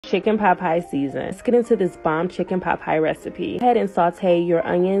Chicken pot pie season. Let's get into this bomb chicken pot pie recipe. Go ahead and saute your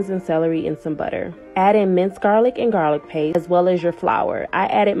onions and celery in some butter. Add in minced garlic and garlic paste as well as your flour. I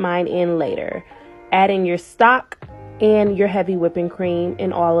added mine in later. Add in your stock and your heavy whipping cream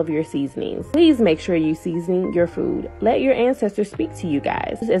and all of your seasonings. Please make sure you season your food. Let your ancestors speak to you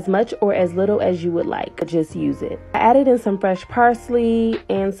guys. As much or as little as you would like, but just use it. I added in some fresh parsley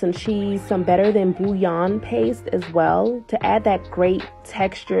and some cheese, some better than bouillon paste as well to add that great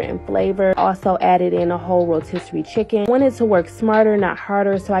texture and flavor. Also added in a whole rotisserie chicken. Wanted to work smarter, not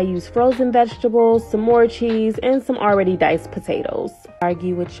harder, so I used frozen vegetables, some more cheese, and some already diced potatoes.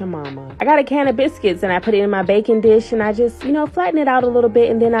 Argue with your mama. I got a can of biscuits and I put it in my baking dish and I just, flatten it out a little bit,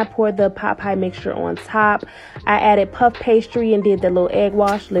 and then I poured the pot pie mixture on top. I added puff pastry and did the little egg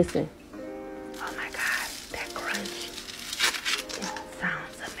wash. Listen. Oh my God, that crunch. It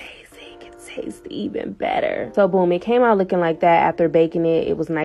sounds amazing. It tastes even better. So boom, it came out looking like that after baking it. It was nice.